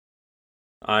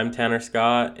I'm Tanner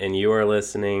Scott, and you are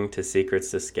listening to Secrets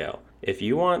to Scale. If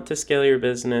you want to scale your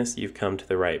business, you've come to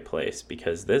the right place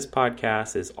because this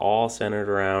podcast is all centered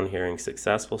around hearing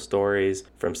successful stories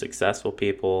from successful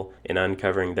people and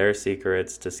uncovering their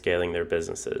secrets to scaling their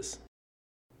businesses.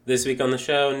 This week on the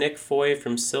show, Nick Foy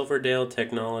from Silverdale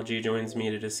Technology joins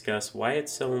me to discuss why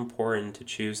it's so important to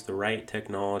choose the right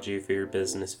technology for your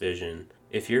business vision.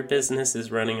 If your business is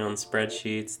running on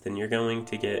spreadsheets, then you're going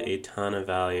to get a ton of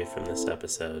value from this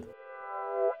episode.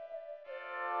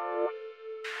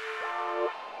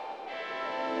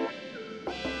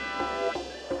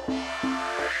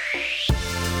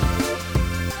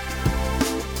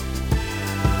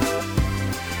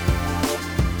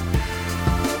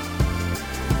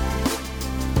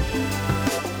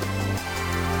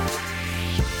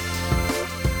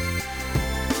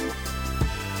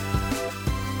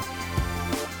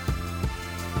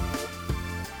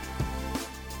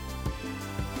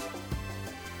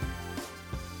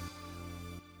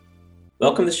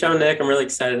 Welcome to the show, Nick. I'm really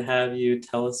excited to have you.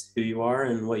 Tell us who you are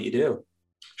and what you do.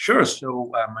 Sure.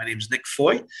 So my name is Nick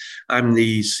Foy. I'm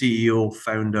the CEO,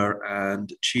 founder,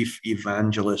 and chief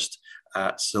evangelist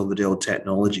at Silverdale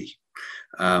Technology.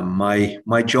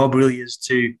 My job really is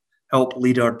to help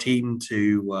lead our team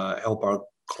to help our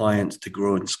clients to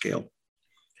grow and scale.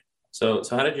 So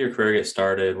how did your career get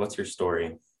started? What's your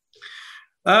story?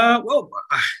 I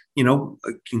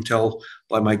can tell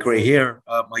by my gray hair,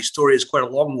 my story is quite a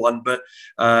long one, but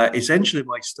essentially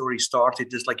my story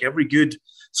started just like every good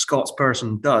Scots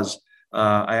person does.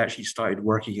 I actually started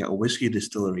working at a whiskey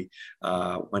distillery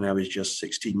when I was just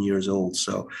 16 years old.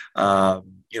 So,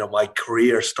 my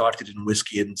career started in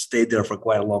whiskey and stayed there for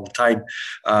quite a long time.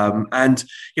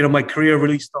 My career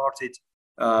really started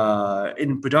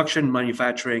in production,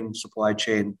 manufacturing, supply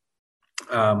chain.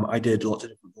 I did lots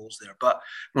of different roles there, but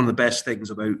one of the best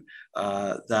things about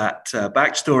that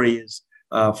backstory is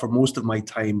for most of my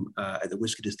time at the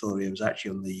whiskey distillery, I was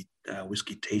actually on the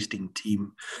whiskey tasting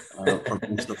team for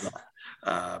most of that.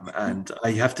 And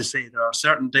I have to say, there are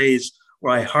certain days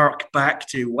where I hark back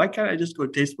to why can't I just go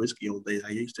taste whiskey all day?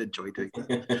 I used to enjoy doing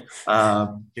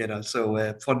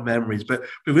that. Fun memories. But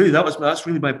really, that's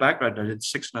really my background. I did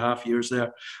 6.5 years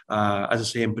there. As I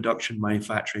say, in production,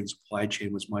 manufacturing, supply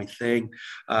chain was my thing.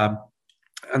 And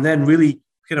then really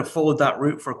kind of followed that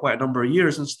route for quite a number of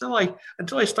years. And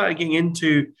until I started getting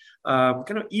into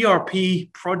kind of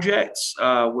ERP projects,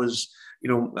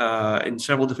 in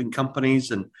several different companies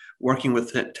and working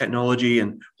with technology,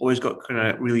 and always got kind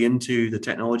of really into the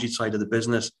technology side of the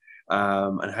business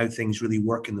and how things really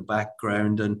work in the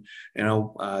background. And,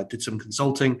 did some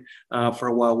consulting for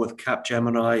a while with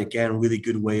Capgemini. Again, really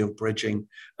good way of bridging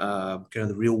kind of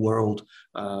the real world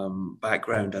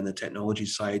background and the technology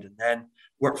side. And then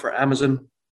worked for Amazon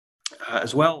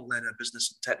as well, led a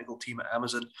business and technical team at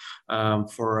Amazon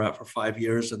for 5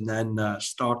 years, and then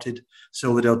started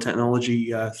Silverdale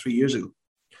Technology 3 years ago.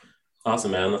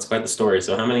 Awesome, man. That's quite the story.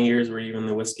 So how many years were you in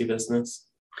the whiskey business?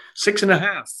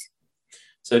 6.5.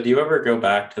 So do you ever go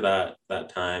back to that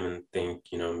time and think,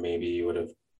 maybe you would have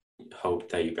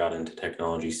hoped that you got into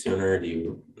technology sooner?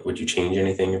 Would you change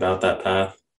anything about that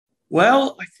path?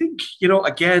 Well, I think,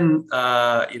 again,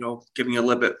 giving a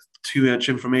little bit too much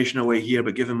information away here,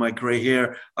 but given my gray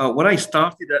hair, when I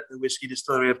started at the whiskey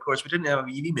distillery, of course, we didn't have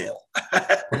email.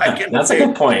 That's a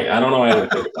good point. I don't know why I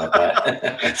would think about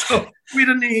that. So we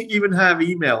didn't even have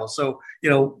email. So,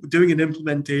 doing an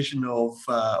implementation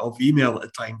of email at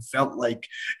the time felt like,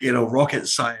 rocket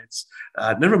science.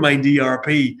 Never mind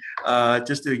ERP,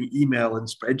 just doing email and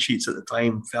spreadsheets at the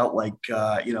time felt like,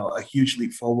 a huge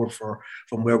leap forward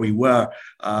from where we were.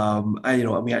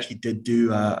 And we actually did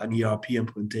do an ERP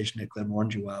implementation at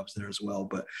Glenmorangie while I was there as well.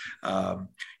 But,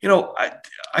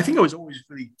 I think I was always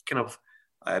really kind of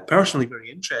personally very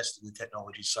interested in the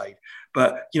technology side.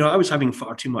 But, I was having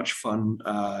far too much fun,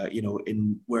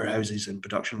 in warehouses and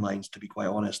production lines, to be quite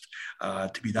honest,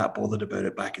 to be that bothered about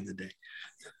it back in the day.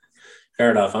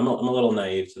 Fair enough. I'm a little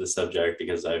naive to the subject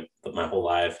because I've my whole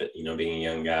life, being a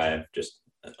young guy,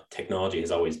 technology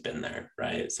has always been there,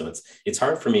 right? So it's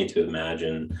hard for me to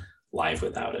imagine life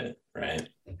without it, right?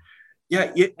 Yeah,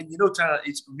 and Tara,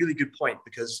 it's a really good point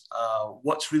because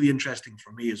what's really interesting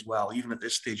for me as well, even at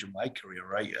this stage of my career,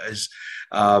 right, is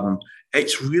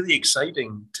it's really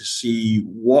exciting to see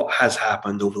what has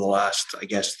happened over the last, I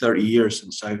guess, 30 years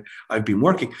since I've been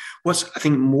working. What's I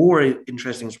think more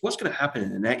interesting is what's going to happen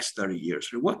in the next 30 years.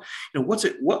 What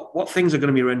things are going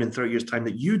to be around in 30 years' time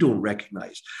that you don't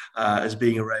recognize as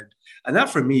being around, and that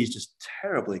for me is just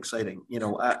terribly exciting.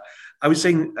 I was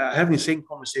saying, having the same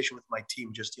conversation with my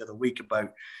team just the other week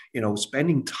about,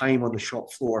 spending time on the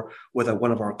shop floor with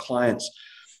one of our clients.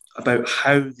 about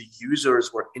how the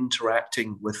users were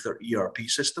interacting with their ERP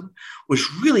system was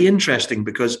really interesting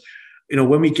because,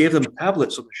 when we gave them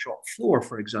tablets on the shop floor,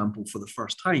 for example, for the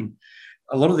first time,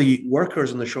 a lot of the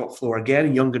workers on the shop floor,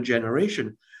 again, younger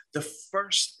generation, the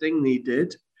first thing they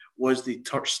did was they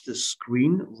touched the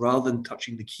screen rather than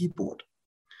touching the keyboard.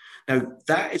 Now,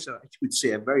 that is, I would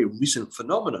say, a very recent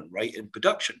phenomenon, right, in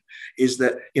production, is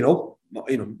that,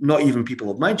 not even people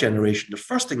of my generation, the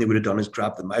first thing they would have done is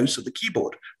grab the mouse or the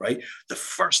keyboard, right? The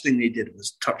first thing they did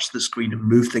was touch the screen and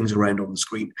move things around on the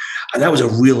screen. And that was a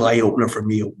real eye-opener for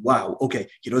me. Wow, okay,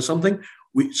 something?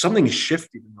 Something has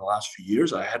shifted in the last few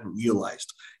years I hadn't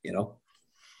realized,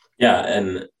 Yeah,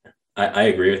 and I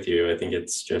agree with you. I think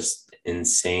it's just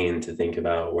insane to think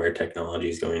about where technology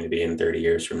is going to be in 30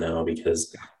 years from now,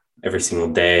 because every single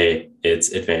day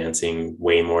it's advancing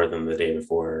way more than the day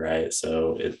before, right?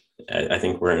 So I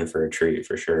think we're in for a treat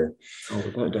for sure. Oh,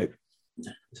 without a doubt.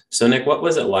 So Nick, what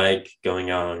was it like going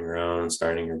out on your own,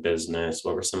 starting your business?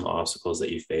 What were some obstacles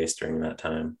that you faced during that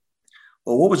time?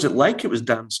 Well, what was it like? It was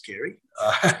damn scary.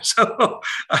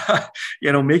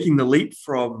 Making the leap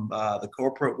from the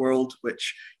corporate world,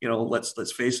 which,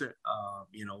 let's face it,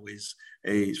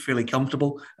 is fairly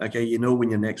comfortable. Okay, when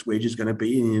your next wage is going to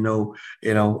be, and what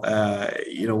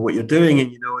you're doing,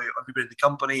 and everybody in the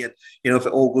company, and if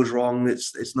it all goes wrong,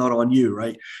 it's not on you,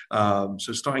 right?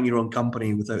 So starting your own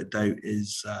company, without a doubt,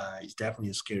 is definitely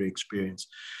a scary experience.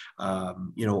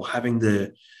 Having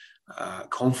the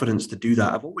confidence to do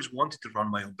that. I've always wanted to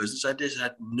run my own business. I just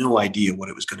had no idea what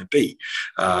it was going to be,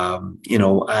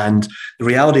 and the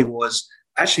reality was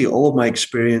actually all of my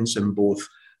experience in both,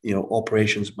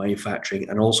 operations, manufacturing,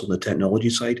 and also the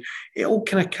technology side, it all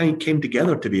kind of came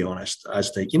together, to be honest, as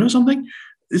to, something,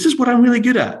 this is what I'm really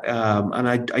good at, and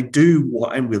I do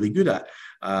what I'm really good at,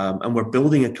 and we're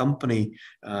building a company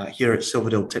here at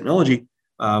Silverdale Technology,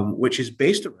 which is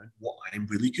based around what I'm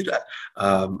really good at.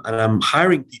 And I'm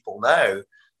hiring people now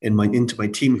into my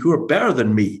team who are better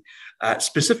than me at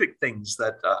specific things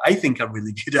that I think I'm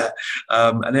really good at.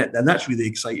 And that's really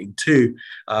exciting too.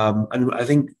 And I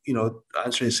think,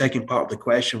 answering the second part of the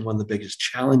question, one of the biggest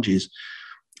challenges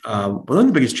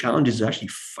is actually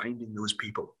finding those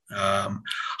people,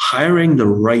 hiring the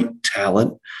right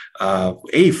talent,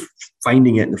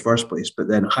 finding it in the first place, but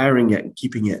then hiring it and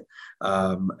keeping it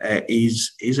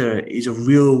is a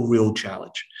real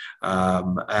challenge.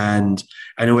 And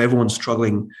I know everyone's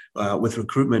struggling with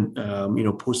recruitment.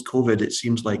 Post COVID, it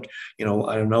seems like, I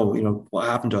don't know, what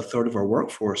happened to a third of our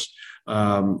workforce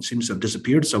seems to have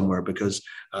disappeared somewhere, because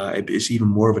it's even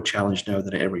more of a challenge now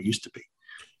than it ever used to be.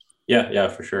 Yeah,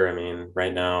 for sure. I mean,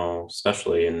 right now,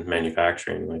 especially in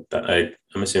manufacturing, like that,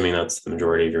 I'm assuming that's the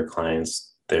majority of your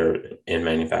clients. They're in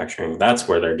manufacturing. That's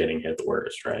where they're getting hit the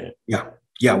worst, right? Yeah,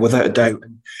 without a doubt.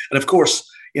 And of course,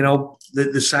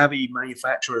 the savvy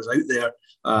manufacturers out there,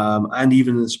 and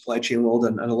even in the supply chain world,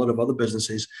 and a lot of other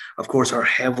businesses, of course, are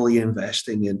heavily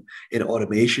investing in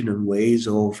automation and ways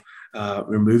of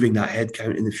removing that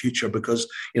headcount in the future, because,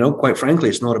 quite frankly,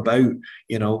 it's not about,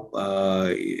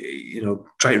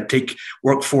 trying to take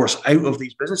workforce out of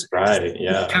these businesses. Right,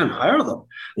 yeah. You can't hire them.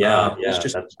 Yeah, it's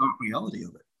just the reality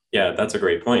of it. Yeah, that's a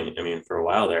great point. I mean, for a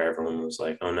while there, everyone was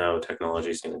like, oh no, technology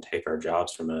is going to take our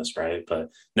jobs from us, right? But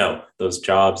no, those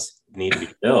jobs need to be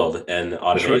filled, and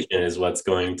automation is what's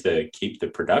going to keep the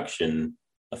production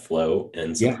afloat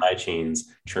and supply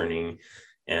chains churning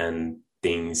and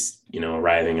things,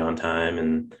 arriving on time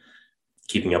and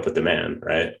keeping up with demand,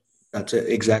 right? That's it.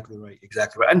 Exactly right.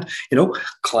 And,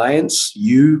 clients,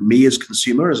 me as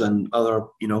consumers, and other,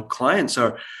 clients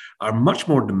are much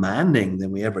more demanding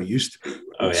than we ever used to be. Right?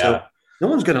 Oh, yeah. So no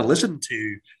one's going to listen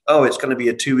to, it's going to be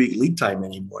a 2-week lead time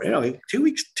anymore. 2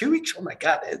 weeks, oh my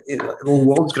God, the whole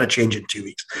world's going to change in 2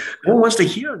 weeks. No one wants to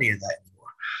hear any of that anymore.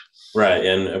 Right.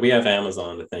 And we have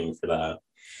Amazon to thank for that.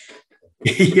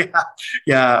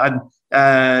 Yeah. And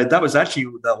that was actually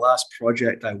the last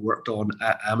project I worked on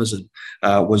at Amazon,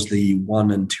 was the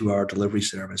 1 and 2 hour delivery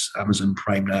service, Amazon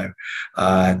Prime Now.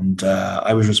 And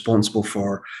I was responsible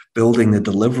for building the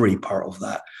delivery part of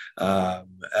that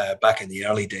back in the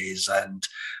early days. And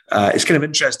it's kind of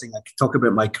interesting. I could talk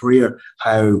about my career,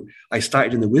 how I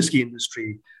started in the whiskey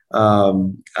industry,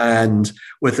 and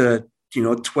with a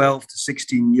 12 to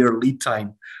 16 year lead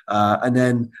time. And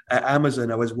then at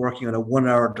Amazon, I was working on a 1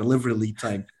 hour delivery lead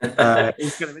time.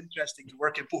 It's kind of interesting to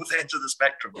work at both ends of the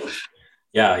spectrum.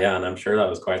 Yeah. And I'm sure that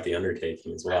was quite the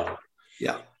undertaking as well.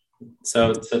 Yeah.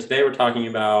 So today we're talking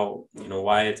about,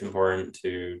 why it's important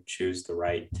to choose the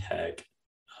right tech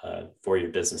for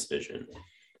your business vision.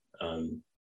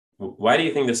 Why do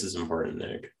you think this is important,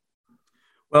 Nick?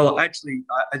 Well, actually,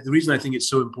 the reason I think it's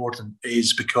so important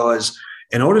is because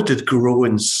in order to grow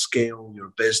and scale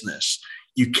your business,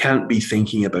 you can't be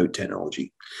thinking about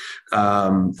technology.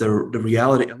 The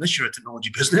reality, unless you're a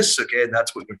technology business, again,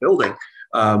 that's what you're building.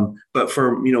 But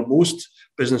for most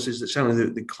businesses, that certainly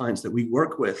the clients that we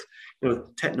work with,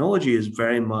 technology is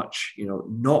very much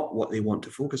not what they want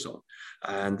to focus on,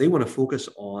 and they want to focus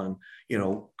on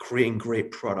creating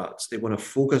great products. They want to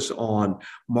focus on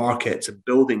markets and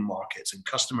building markets and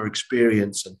customer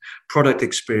experience and product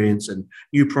experience and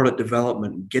new product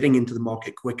development and getting into the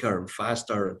market quicker and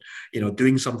faster and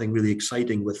doing something really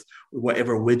exciting with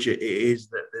whatever widget it is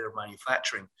that they're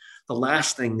manufacturing. The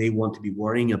last thing they want to be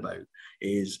worrying about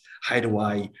is, how do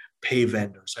I pay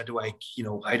vendors? How do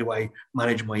I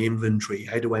manage my inventory?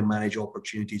 How do I manage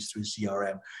opportunities through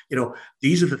CRM?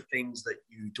 These are the things that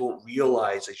you don't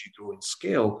realize as you grow in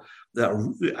scale that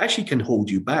actually can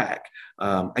hold you back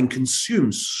and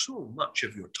consume so much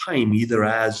of your time, either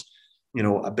as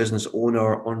a business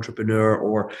owner, entrepreneur,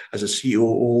 or as a COO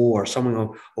or someone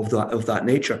of that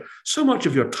nature. So much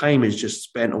of your time is just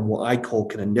spent on what I call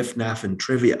kind of niff-naff and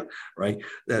trivia, right?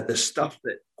 The stuff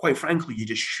that, quite frankly, you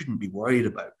just shouldn't be worried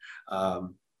about.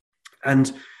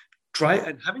 And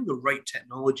having the right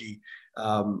technology.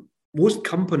 Most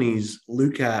companies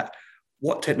look at,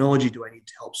 what technology do I need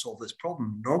to help solve this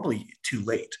problem? Normally too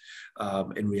late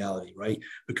in reality, right?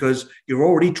 Because you're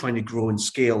already trying to grow and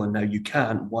scale, and now you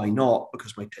can't. Why not?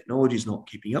 Because my technology is not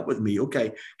keeping up with me.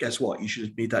 Okay, guess what? You should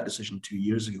have made that decision 2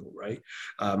 years ago, right?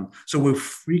 So we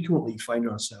frequently find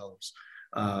ourselves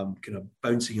kind of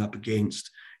bouncing up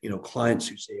against clients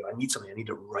who say, I need something, I need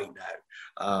it right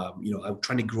now. I'm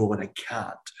trying to grow and I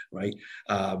can't, right?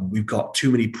 We've got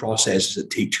too many processes that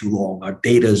take too long. Our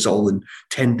data is all in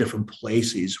 10 different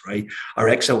places, right? Our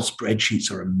Excel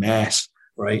spreadsheets are a mess,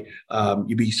 right?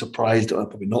 You'd be surprised, or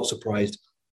probably not surprised,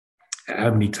 at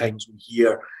how many times we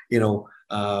hear,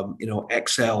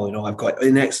 Excel, I've got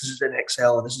this is in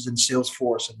Excel, and this is in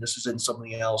Salesforce, and this is in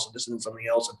something else, and this is in something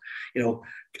else. And,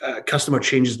 customer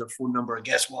changes their phone number, and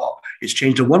guess what? It's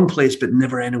changed in one place, but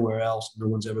never anywhere else. No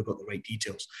one's ever got the right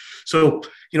details. So,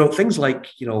 things like,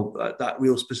 that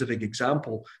real specific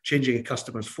example, changing a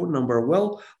customer's phone number,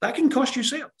 well, that can cost you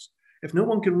sales. If no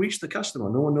one can reach the customer,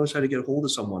 no one knows how to get a hold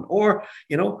of someone, or,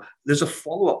 there's a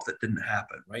follow-up that didn't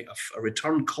happen, right? A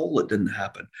return call that didn't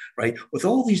happen, right? With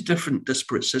all these different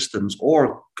disparate systems,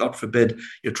 or God forbid,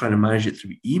 you're trying to manage it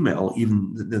through email,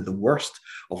 even the worst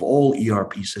of all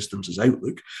ERP systems is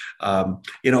Outlook.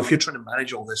 If you're trying to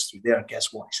manage all this through there,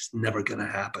 guess what? It's just never going to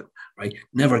happen, right?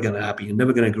 Never going to happen. You're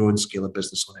never going to grow and scale a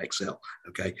business on Excel,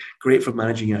 okay? Great for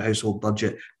managing a household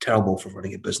budget, terrible for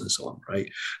running a business on,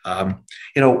 right?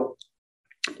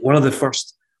 One of the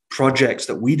first projects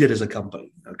that we did as a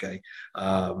company,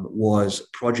 was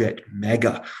Project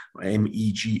Mega,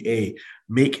 MEGA,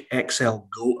 Make Excel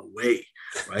Go Away,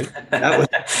 right? That was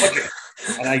the project.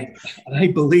 And I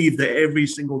believe that every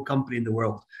single company in the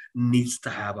world needs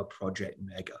to have a Project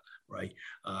Mega, right?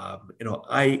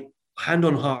 I, hand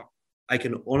on heart, I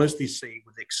can honestly say,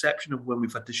 with the exception of when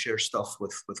we've had to share stuff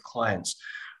with clients,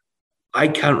 I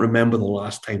can't remember the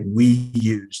last time we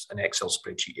used an Excel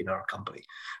spreadsheet in our company,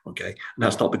 okay? And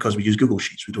that's not because we use Google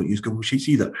Sheets. We don't use Google Sheets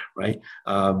either, right?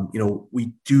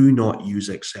 We do not use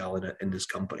Excel in this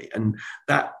company. And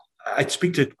that, I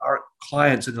speak to our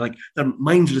clients and their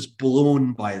minds are just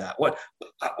blown by that. What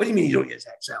do you mean you don't use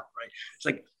Excel, right? It's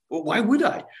like, well, why would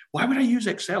I? Why would I use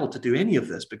Excel to do any of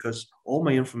this? Because all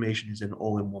my information is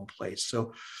all in one place.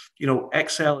 So,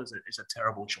 Excel is a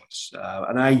terrible choice.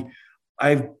 And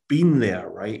I've been there,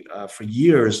 right? For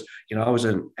years, I was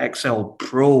an Excel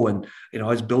pro, and, I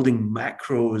was building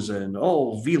macros and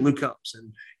VLOOKUPs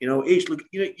and,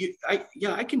 HLOOKUP.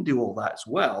 I can do all that as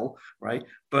well, right?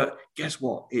 But guess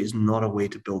what? It is not a way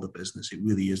to build a business. It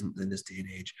really isn't in this day and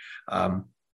age.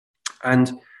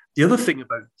 And the other thing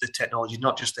about the technology,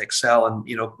 not just Excel, and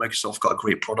Microsoft got a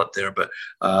great product there, but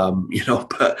I'm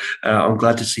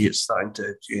glad to see it starting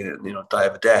to die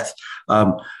of a death.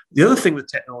 The other thing with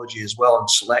technology as well, and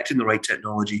selecting the right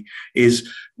technology,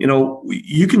 is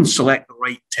you can select the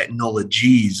right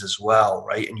technologies as well,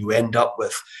 right? And you end up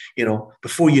with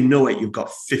before you know it, you've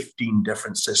got 15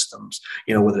 different systems.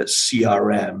 Whether it's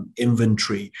CRM,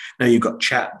 inventory. Now you've got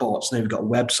chatbots. Now you've got a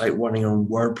website running on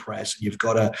WordPress, and you've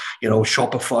got a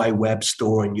Shopify web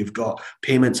store, and you've got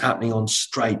payments happening on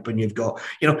Stripe, and you've got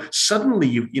suddenly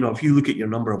if you look at your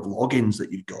number of logins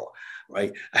that you've got,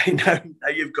 right, now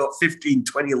you've got 15,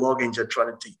 20 logins you're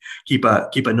trying to keep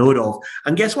a note of,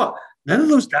 and guess what? None of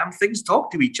those damn things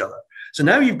talk to each other. So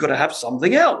now you've got to have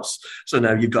something else. So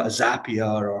now you've got a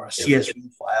Zapier or a Yep.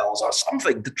 CSV files or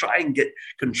something to try and get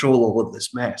control of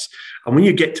this mess. And when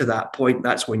you get to that point,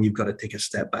 that's when you've got to take a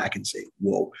step back and say,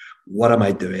 whoa, what am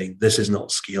I doing? This is not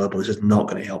scalable. This is not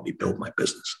going to help me build my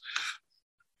business.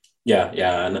 Yeah,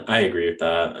 and I agree with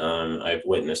that. I've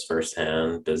witnessed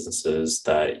firsthand businesses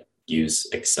that use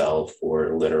Excel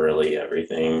for literally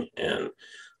everything. And,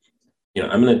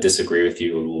 I'm going to disagree with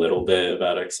you a little bit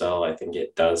about Excel. I think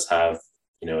it does have,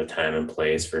 a time and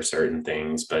place for certain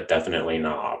things, but definitely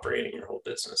not operating your whole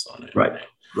business on it.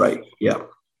 Right. Yeah.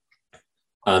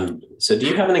 So do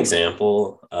you have an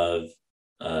example of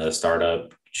a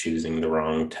startup choosing the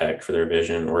wrong tech for their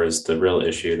vision, or is the real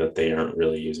issue that they aren't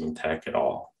really using tech at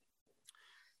all?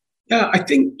 Yeah, I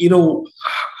think,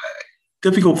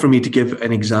 difficult for me to give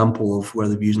an example of where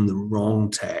they're using the wrong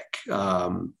tech.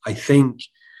 I think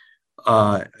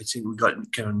we've got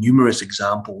kind of numerous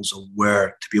examples of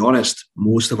where, to be honest,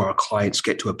 most of our clients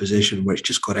get to a position where it's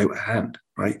just got out of hand,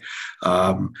 right?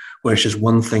 Where it's just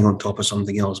one thing on top of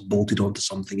something else, bolted onto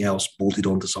something else, bolted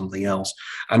onto something else.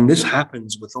 And this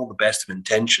happens with all the best of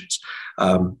intentions.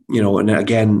 And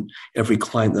again, every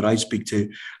client that I speak to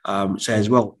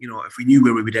says, well, if we knew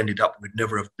where we would ended up, we'd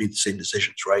never have made the same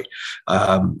decisions, right?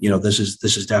 This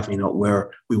is definitely not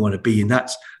where we want to be. And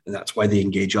that's why they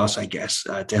engage us, I guess,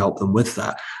 to help them with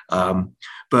that.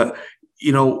 But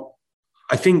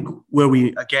I think where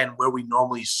we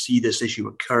normally see this issue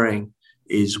occurring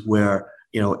is where,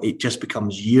 it just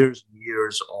becomes years and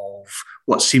years of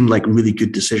what seemed like really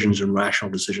good decisions and rational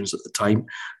decisions at the time.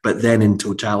 But then in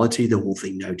totality, the whole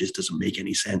thing now just doesn't make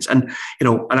any sense. And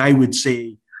I would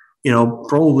say,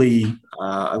 probably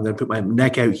I'm going to put my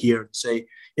neck out here and say,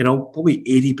 probably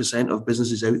 80% of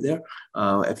businesses out there,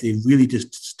 if they really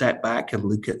just step back and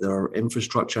look at their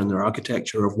infrastructure and their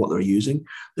architecture of what they're using,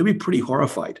 they'll be pretty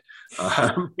horrified.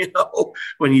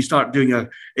 When you start doing an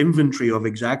inventory of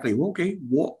exactly, okay,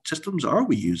 what systems are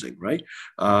we using, right?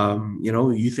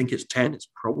 You think it's 10, it's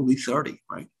probably 30,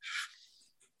 right?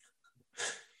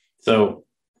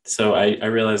 So I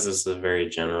realize this is a very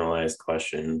generalized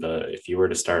question, but if you were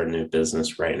to start a new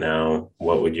business right now,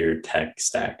 what would your tech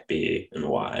stack be and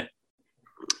why?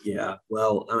 Yeah,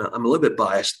 well, I'm a little bit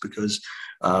biased because,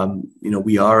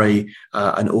 we are an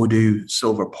Odoo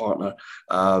Silver partner.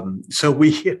 So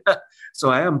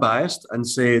I am biased and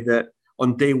say that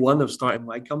on day one of starting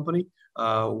my company,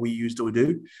 we used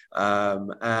Odoo,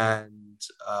 and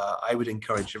I would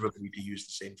encourage everybody to use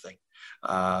the same thing.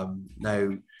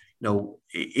 Now,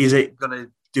 is it going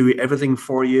to do everything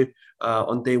for you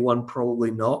on day one?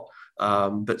 Probably not.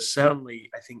 But certainly,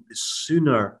 I think the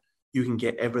sooner you can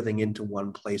get everything into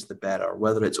one place, the better.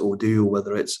 Whether it's Odoo,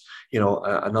 whether it's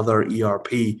another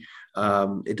ERP,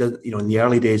 it does. In the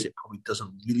early days, it probably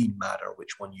doesn't really matter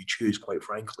which one you choose. Quite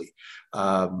frankly,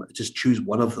 just choose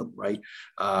one of them, right?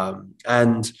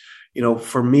 And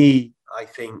for me, I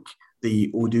think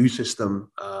the Odoo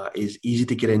system is easy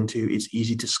to get into. It's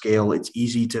easy to scale. It's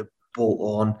easy to bolt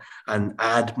on and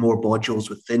add more modules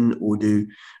within Odoo,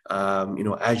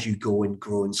 as you go and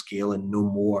grow and scale and know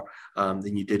more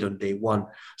than you did on day one.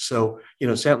 So,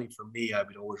 certainly for me, I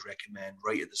would always recommend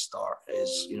right at the start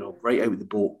is, right out of the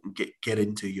boat and get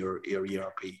into your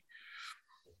ERP.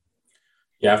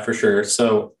 Yeah, for sure.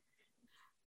 So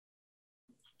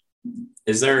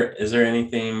is there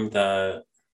anything that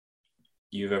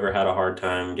you've ever had a hard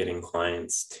time getting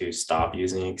clients to stop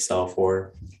using Excel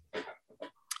for?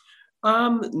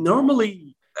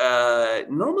 Normally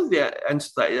the answer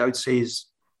to that I would say is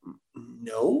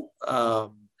no.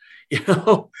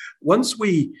 Once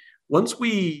we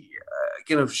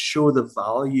kind of show the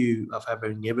value of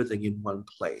having everything in one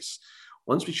place,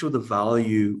 once we show the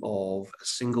value of a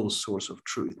single source of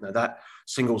truth. Now that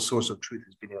single source of truth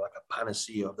has been like a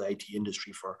panacea of the IT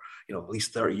industry for at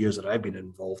least 30 years that I've been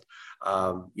involved.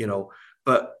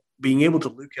 But being able to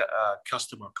look at a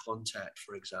customer contact,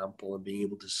 for example, and being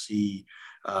able to see,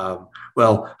 how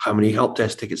many help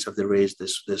desk tickets have they raised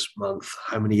this month?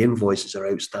 How many invoices are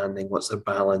outstanding? What's their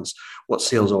balance? What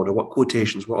sales order? What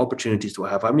quotations? What opportunities do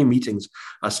I have? How many meetings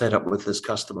I set up with this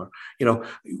customer?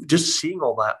 Just seeing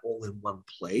all that all in one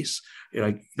place,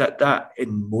 that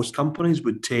in most companies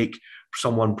would take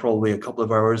someone probably a couple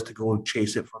of hours to go and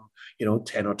chase it from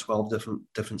 10 or 12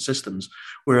 different systems.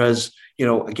 Whereas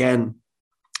again,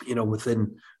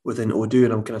 within Odoo,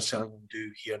 and I'm kind of selling Odoo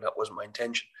here, and that wasn't my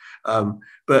intention.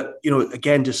 But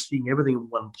again, just seeing everything in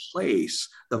one place,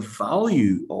 the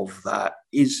value of that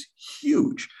is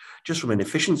huge, just from an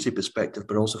efficiency perspective,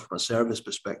 but also from a service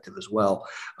perspective as well.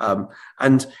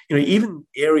 And even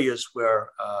areas where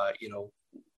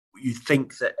you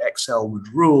think that Excel would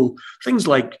rule, things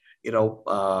like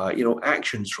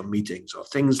actions from meetings, or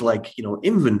things like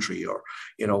inventory, or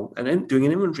and then doing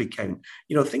an inventory count,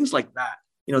 things like that.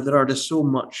 There are so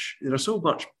much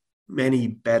many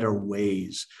better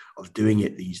ways of doing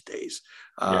it these days.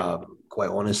 Quite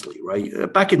honestly,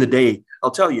 right? Back in the day,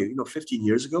 I'll tell you, 15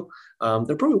 years ago,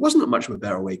 there probably wasn't much of a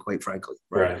better way, quite frankly,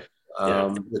 right?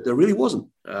 There really wasn't.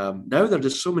 Now there are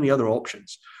just so many other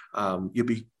options. You'd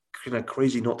be kind of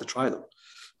crazy not to try them.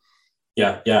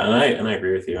 Yeah, and I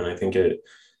agree with you, and I think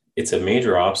it's a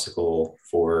major obstacle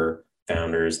for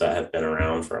founders that have been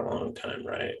around for a long time,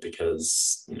 right?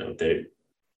 Because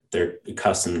they're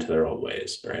accustomed to their old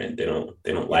ways, right? They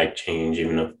don't like change,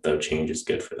 even though change is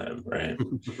good for them, right?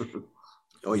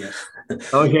 Oh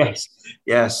yes.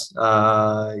 Yeah,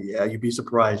 you'd be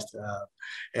surprised.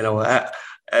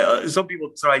 Some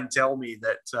people try and tell me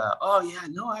that,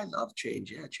 I love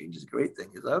change. Yeah, change is a great thing.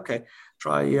 It's like, okay,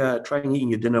 try eating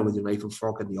your dinner with your knife and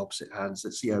fork in the opposite hands.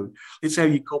 Let's see how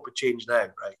you cope with change now,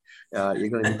 right? You're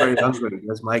going to be very hungry.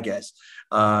 That's my guess.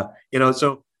 I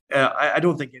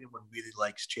don't think anyone really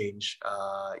likes change,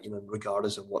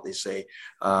 regardless of what they say.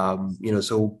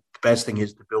 So the best thing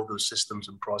is to build those systems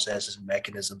and processes and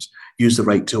mechanisms, use the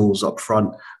right tools up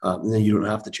front, and then you don't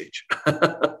have to change.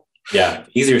 Yeah,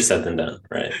 easier said than done,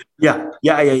 right? Yeah.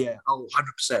 Oh,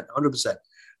 100%.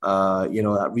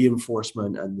 That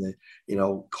reinforcement and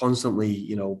the,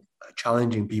 constantly,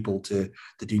 challenging people to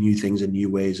do new things in new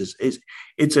ways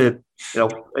it's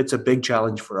a big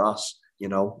challenge for us.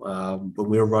 When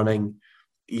we're running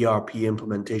ERP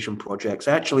implementation projects,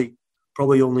 actually,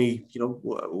 probably only,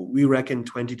 we reckon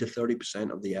 20 to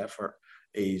 30% of the effort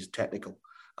is technical.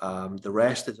 The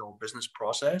rest is all business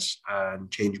process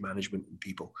and change management and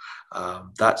people.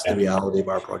 That's the reality of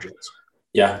our projects.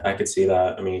 Yeah, I could see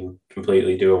that. I mean,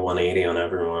 completely do a 180 on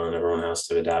everyone, and everyone has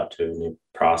to adapt to a new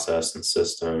process and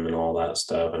system and all that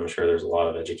stuff. I'm sure there's a lot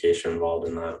of education involved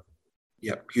in that.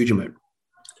 Yeah, huge amount.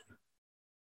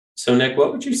 So, Nick,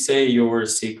 what would you say your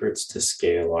secrets to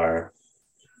scale are?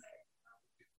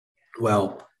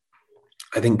 Well,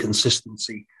 I think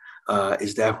consistency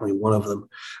is definitely one of them.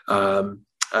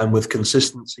 And with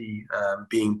consistency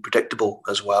being predictable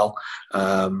as well.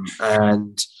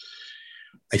 And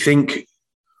I think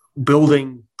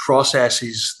building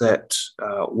processes that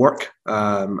work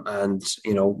and,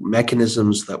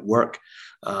 mechanisms that work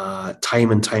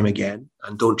time and time again,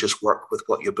 and don't just work with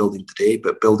what you're building today,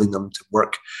 but building them to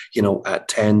work, at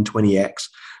 10, 20x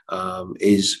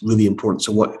is really important.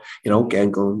 So what,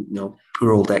 again, going,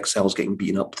 poor old Excel is getting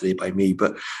beaten up today by me.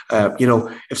 But,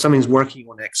 if something's working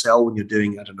on Excel when you're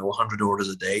doing, 100 orders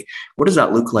a day, what does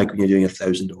that look like when you're doing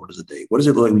 1,000 orders a day? What does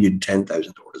it look like when you're doing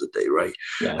 10,000 orders a day, right?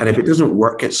 Yeah. And if it doesn't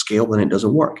work at scale, then it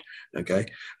doesn't work. Okay.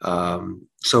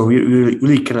 So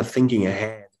really kind of thinking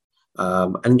ahead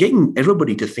and getting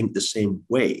everybody to think the same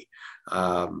way.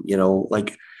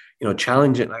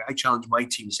 Challenging. I challenge my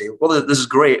team to say, well, this is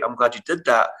great. I'm glad you did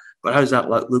that. But how does that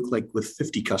look like with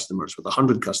 50 customers, with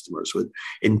 100 customers,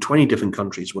 in 20 different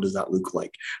countries? What does that look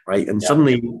like, right? And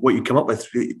suddenly, what you come up with,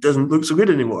 it doesn't look so good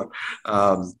anymore.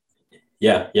 I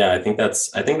think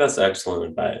that's excellent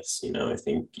advice. I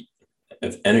think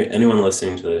if anyone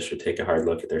listening to this should take a hard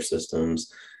look at their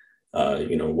systems.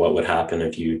 What would happen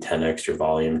if you 10x your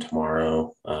volume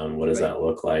tomorrow? What does that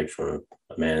look like from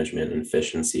a management and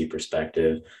efficiency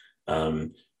perspective?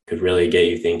 Could really get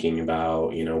you thinking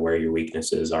about, where your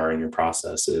weaknesses are in your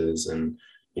processes and,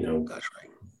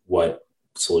 what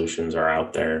solutions are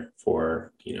out there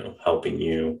for, helping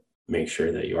you make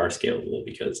sure that you are scalable,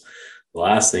 because the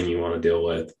last thing you want to deal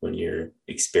with when you're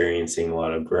experiencing a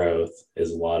lot of growth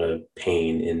is a lot of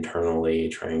pain internally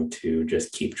trying to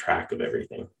just keep track of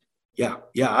everything. Yeah,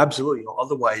 absolutely.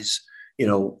 Otherwise,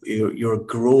 your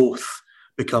growth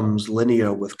becomes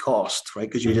linear with cost, right?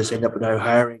 Because you just end up now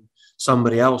hiring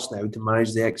somebody else now to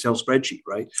manage the Excel spreadsheet,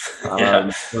 right?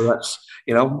 So that's,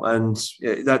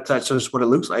 that's just what it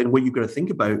looks like. And what you've got to think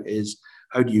about is,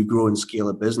 how do you grow and scale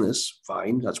a business?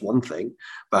 Fine, that's one thing.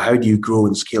 But how do you grow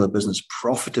and scale a business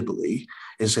profitably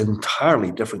is an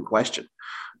entirely different question.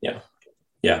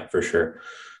 Yeah, for sure.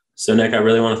 So, Nick, I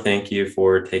really want to thank you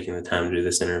for taking the time to do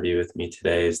this interview with me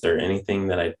today. Is there anything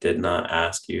that I did not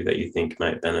ask you that you think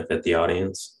might benefit the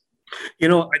audience? I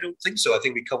don't think so. I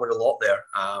think we covered a lot there.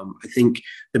 I think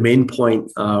the main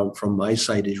point from my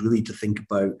side is really to think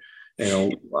about,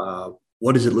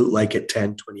 what does it look like at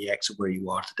 10, 20x of where you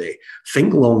are today?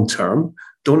 Think long term,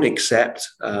 don't accept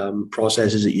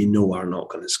processes that you know are not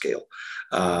going to scale.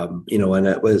 And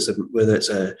whether it's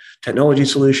a technology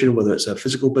solution, whether it's a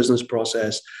physical business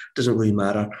process, doesn't really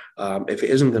matter. If it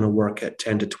isn't going to work at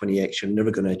 10 to 20x, you're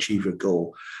never going to achieve your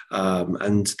goal.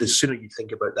 And the sooner you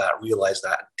think about that, realize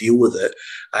that, deal with it,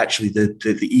 actually,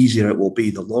 the easier it will be.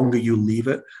 The longer you leave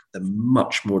it, the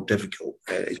much more difficult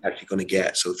it's actually going to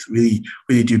get. So really,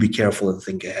 really do be careful and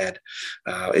think ahead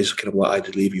is kind of what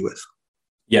I'd leave you with.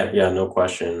 Yeah, no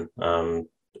question.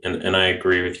 And I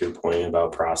agree with your point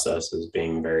about processes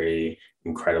being very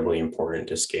incredibly important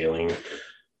to scaling.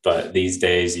 But these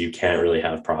days, you can't really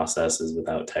have processes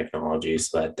without technology.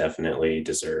 So that definitely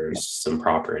deserves some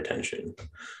proper attention.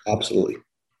 Absolutely.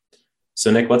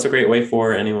 So, Nick, what's a great way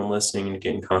for anyone listening to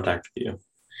get in contact with you?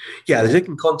 Yeah, they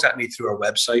can contact me through our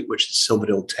website, which is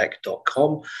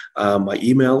silverdale.tech.com. My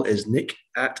email is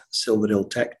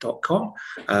nick@silverdale.tech.com.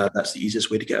 That's the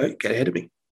easiest way to get ahead of me.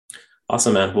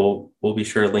 Awesome, man. We'll be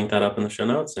sure to link that up in the show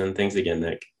notes. And thanks again,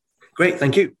 Nick. Great.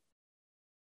 Thank you.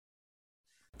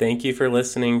 Thank you for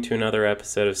listening to another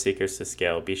episode of Secrets to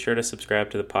Scale. Be sure to subscribe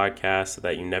to the podcast so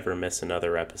that you never miss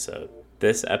another episode.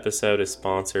 This episode is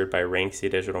sponsored by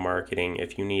Ranksy Digital Marketing.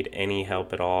 If you need any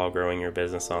help at all growing your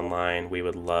business online, we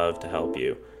would love to help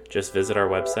you. Just visit our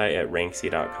website at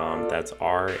ranksy.com. That's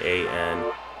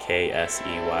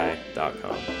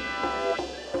RANKSEY.com.